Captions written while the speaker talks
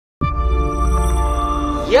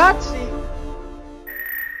Yahtzee!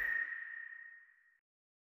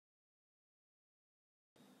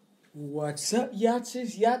 What's up,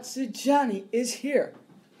 Yahtzees? Yahtzee Johnny is here.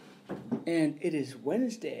 And it is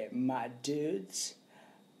Wednesday, my dudes.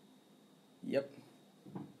 Yep.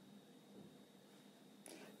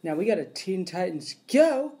 Now we got a Teen Titans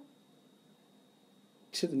Go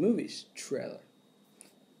to the movies trailer.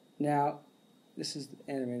 Now, this is the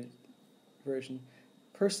animated version.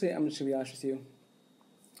 Personally, I'm just going to be honest with you.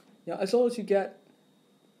 You know, as old as you get,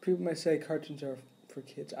 people might say cartoons are for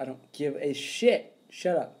kids. I don't give a shit.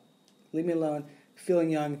 Shut up. Leave me alone.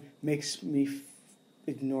 Feeling young makes me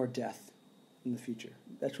ignore death in the future.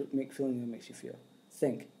 That's what feeling young makes you feel.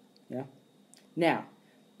 Think. Yeah? Now,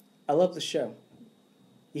 I love the show.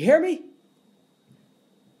 You hear me?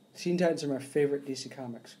 Teen Titans are my favorite DC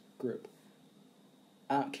Comics group.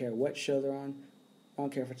 I don't care what show they're on. I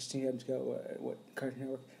don't care if it's Teen Titans Go or what Cartoon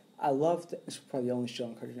Network. I love this is probably the only show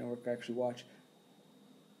on Cartoon Network I actually watch.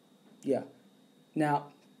 Yeah.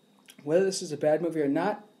 Now, whether this is a bad movie or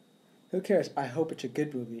not, who cares? I hope it's a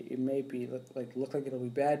good movie. It may be look like it'll be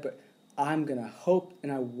bad, but I'm gonna hope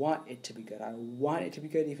and I want it to be good. I want it to be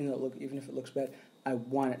good, even if it looks bad. I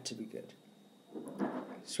want it to be good.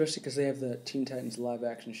 Especially because they have the Teen Titans live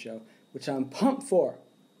action show, which I'm pumped for.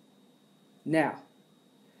 Now,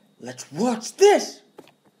 let's watch this!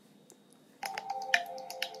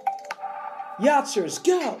 Yahtzeers,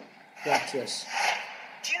 go! Watch this.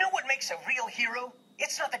 Do you know what makes a real hero?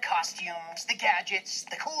 It's not the costumes, the gadgets,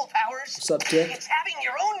 the cool powers. What's up, Dick? It's having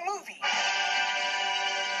your own movie.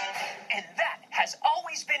 And that has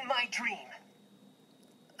always been my dream.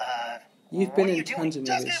 You've been what are in you tons doing? of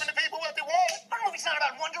Just movies. giving the people what they want. Our movie's not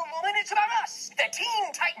about Wonder Woman, it's about us, the Teen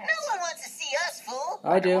Titans. No one wants to see us, fool.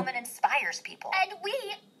 I do. Wonder Woman inspires people. And we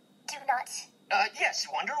do not. Yes,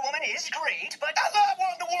 Wonder Woman is great, but I love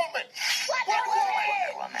Wonder Woman.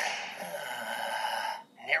 Wonder Woman.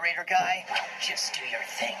 Narrator guy, just do your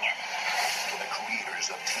thing. The creators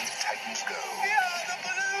of Teen Titans Go. Yeah, the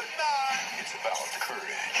balloon man. It's about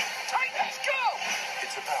courage. Titans go!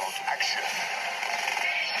 It's about action.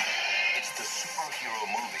 It's the superhero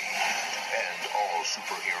movie. And all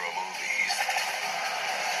superhero movies.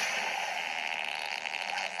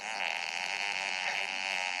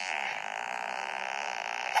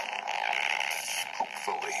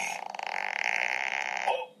 Hopefully.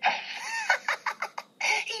 Oh,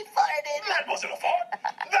 He farted. that wasn't a fart.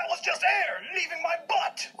 That was just air leaving my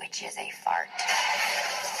butt. Which is a fart.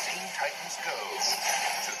 Teen Titans Go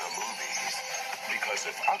to the movies. Because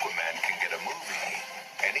if Aquaman can get a movie,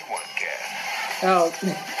 anyone can. Oh.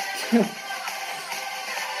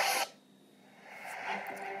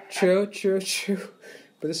 True.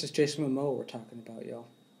 But this is Jason Momoa we're talking about, y'all.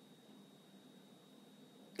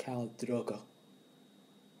 Khal Drogo.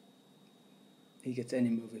 He gets any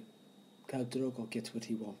movie. Khal Drogo gets what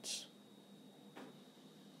he wants.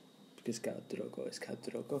 Because Khal Drogo is Khal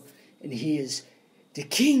Drogo. And he is the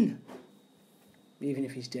king. Even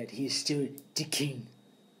if he's dead, he is still the king.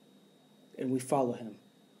 And we follow him.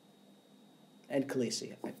 And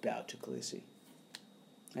Khaleesi. I bow to Khaleesi.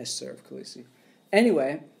 I serve Khaleesi.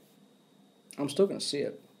 Anyway, I'm still going to see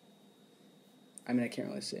it. I mean, I can't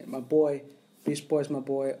really say it. My boy, Beast Boy's my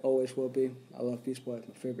boy, always will be. I love Beast Boy,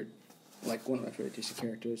 my favorite, like one of my favorite DC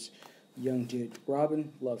characters. Young dude.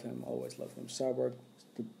 Robin, love him, always love him. Cyborg,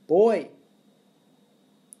 the boy.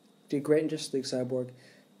 Did great in Justice League, Cyborg.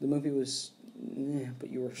 The movie was, but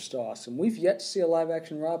you were still awesome. We've yet to see a live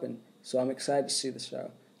action Robin, so I'm excited to see the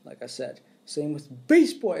show, like I said. Same with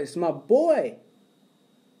Beast Boy, it's my boy.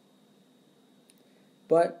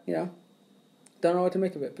 But, you know, don't know what to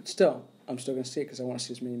make of it. But still, I'm still going to see it because I want to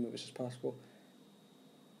see as many movies as possible.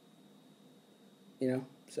 You know?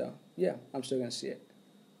 So, yeah, I'm still going to see it.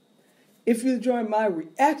 If you enjoy my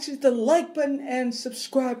reactions, the like button and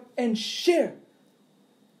subscribe and share.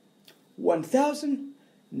 1,000,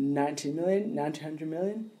 19 million, 900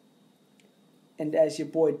 million. And as your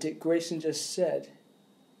boy Dick Grayson just said,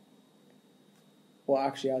 well,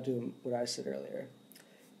 actually, I'll do what I said earlier.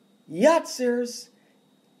 Yahtzeers,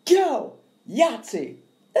 go! Yahtzee!